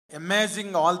amazing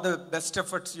all the best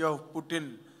efforts you have put in,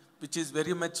 which is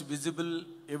very much visible,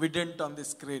 evident on the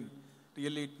screen.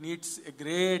 Really, it needs a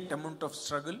great amount of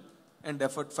struggle and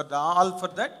effort. For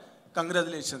that,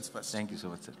 congratulations first. Thank you so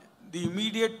much, sir. The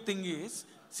immediate thing is,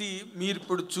 see, మీరు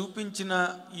ఇప్పుడు చూపించిన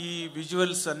ఈ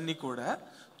visuals అన్నీ కూడా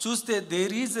చూస్తే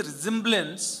there is a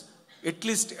resemblance, at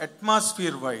least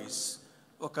atmosphere wise,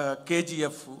 ఒక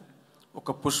KGF,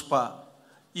 ఒక పుష్ప,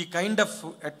 ఈ kind of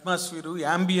atmosphere,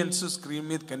 ambience screen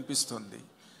మీద కనిపిస్తుంది.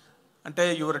 అంటే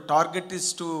your target is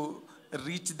to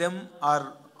reach them are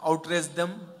out raise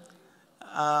them.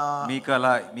 మీకు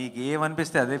అలా మీకు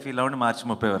ఏమనిపిస్తే అదే ఫీల్ అవ్వండి మార్చి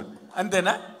 30 వరకు.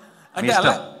 అంతేనా? అంటే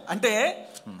అలా అంటే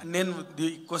నేను ది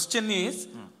క్వశ్చన్ ఈస్,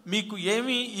 మీకు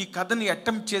ఏమి ఈ కథని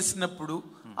అటెంప్ట్ చేసినప్పుడు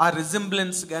ఆ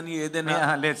రిజెంబ్లెన్స్ కానీ ఏదైనా?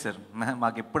 లేదు సార్,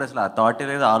 మాకు ఎప్పుడు అసలు ఆ థాట్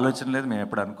లేదు, ఆలోచన లేదు, మేము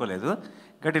ఎప్పుడు అనుకోలేదు.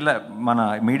 బట్ ఇలా మన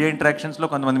మీడియా ఇంటరాక్షన్స్లో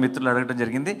కొంతమంది మిత్రులు అడగడం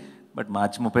జరిగింది. బట్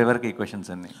మార్చి 30 వరకు ఈ క్వశ్చన్స్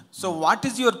అన్ని. So what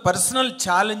is your personal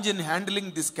challenge in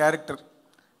handling this character?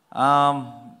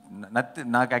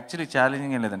 నాకు యాక్చువల్లీ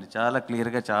ఛాలెంజింగ్ ఏం లేదండి. చాలా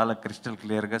క్లియర్గా, చాలా క్రిస్టల్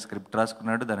క్లియర్గా స్క్రిప్ట్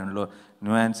రాసుకున్నాడు, దానిలో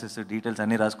న్యూయాన్సెస్, డీటెయిల్స్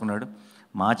అన్నీ రాసుకున్నాడు.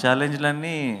 మా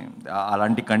ఛాలెంజ్లన్నీ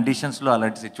అలాంటి కండిషన్స్లో,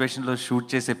 అలాంటి సిచ్యువేషన్లో షూట్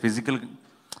చేసే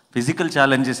ఫిజికల్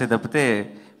ఛాలెంజెస్ తప్పితే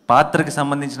పాత్రకి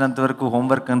సంబంధించినంత వరకు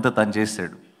హోంవర్క్ అంతా తను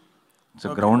చేశాడు. సో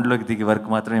గ్రౌండ్లోకి దిగే వరకు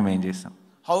మాత్రమే మేము చేస్తాం.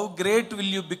 How great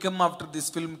will you become after this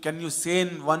film? Can you say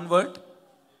in one word?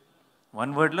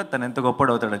 One వర్డ్లో తను ఎంత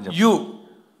గొప్పడు అవుతాడని చెప్పి. You,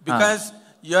 because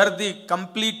you are the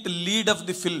complete lead of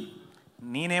the film.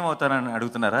 నేనేమవుతానని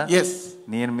అడుగుతున్నారా? ఎస్.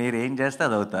 నేను మీరు ఏం చేస్తే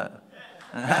అది అవుతా.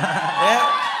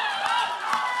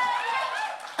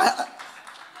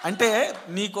 అంటే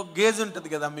నీకు ఒక గేజ్ ఉంటుంది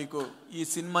కదా, మీకు ఈ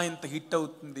సినిమా ఇంత హిట్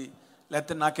అవుతుంది,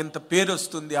 లేకపోతే నాకు ఎంత పేరు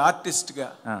వస్తుంది ఆర్టిస్ట్గా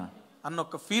అన్న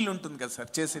ఒక ఫీల్ ఉంటుంది కదా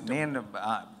సార్ చేసి.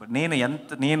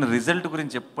 నేను రిజల్ట్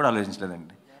గురించి ఎప్పుడు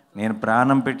ఆలోచించలేదండి. నేను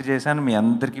ప్రాణం పెట్టి చేశాను, మీ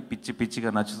అందరికీ పిచ్చి పిచ్చిగా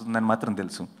నచ్చుతుందని మాత్రం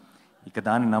తెలుసు. ఇక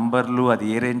దాని నంబర్లు, అది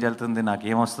ఏ రేంజ్ వెళ్తుంది, నాకు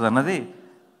ఏమొస్తుంది అన్నది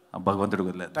భగవంతుడు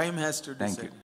వదిలేదు. Time has to decide.